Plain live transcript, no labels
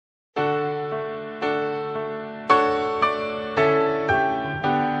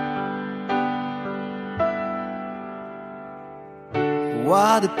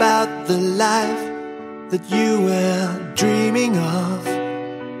What about the life that you were dreaming of?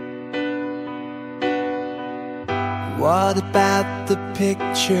 What about the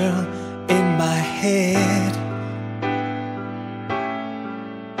picture in my head?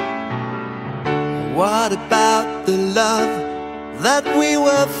 What about the love that we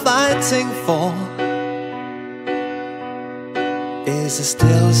were fighting for? Is it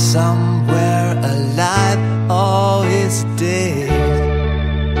still somewhere alive, or is it dead?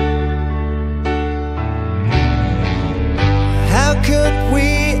 How could we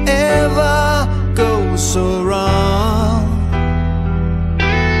ever go so wrong?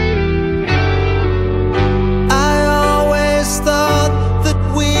 I always thought that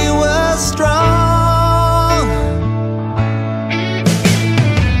we were strong.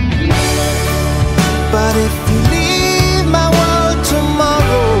 But if you leave my world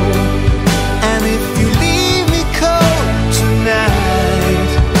tomorrow, and if you leave me cold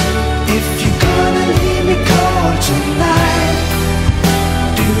tonight, if you're gonna leave me cold tonight,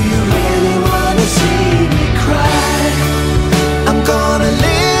 do you really wanna see me cry? I'm gonna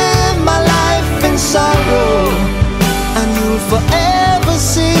live my life in sorrow, and you'll forever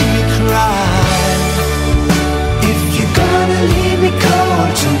see me cry. If you're gonna leave me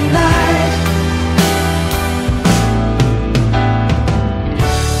cold tonight.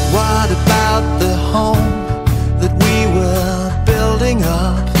 What about the home that we were building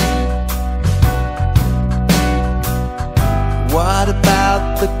up? What about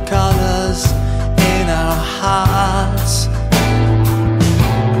the colors in our hearts?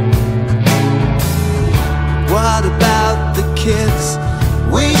 What about the kids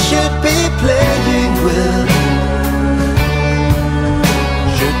we should be playing with?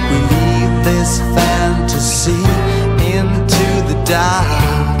 Should we leave this fantasy into the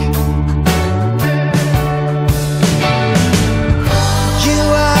dark? You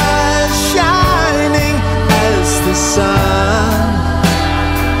are shining as the sun.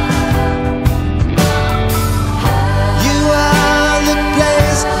 You are the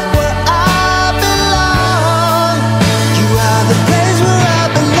place where I belong. You are the place where I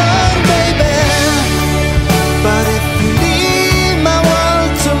belong, baby. But if you leave my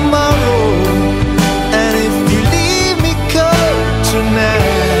world tomorrow, and if you leave me cold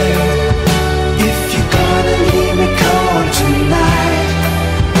tonight, if you're gonna leave me cold tonight,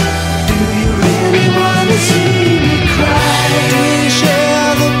 do you really wanna see me cry? Do you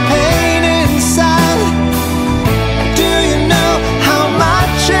share the pain inside? Do you know how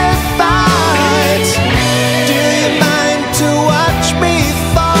much it bites? Do you mind to watch me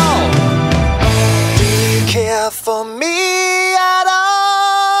fall? Do you care for me at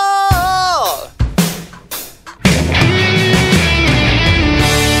all?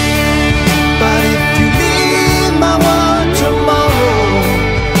 But if you leave my world tomorrow,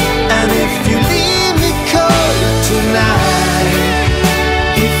 and if you leave me cold tonight,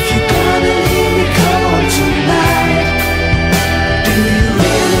 if you're gonna leave me cold tonight, do you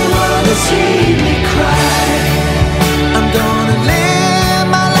really wanna see me cry? I'm gonna live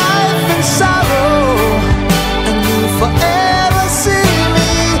my life in sorrow, and you'll forever see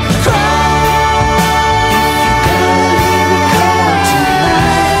me cry. If you're gonna leave me cold tonight.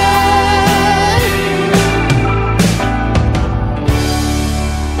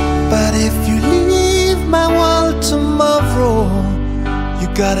 But if you leave my world tomorrow, you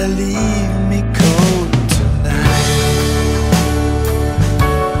gotta leave me cold.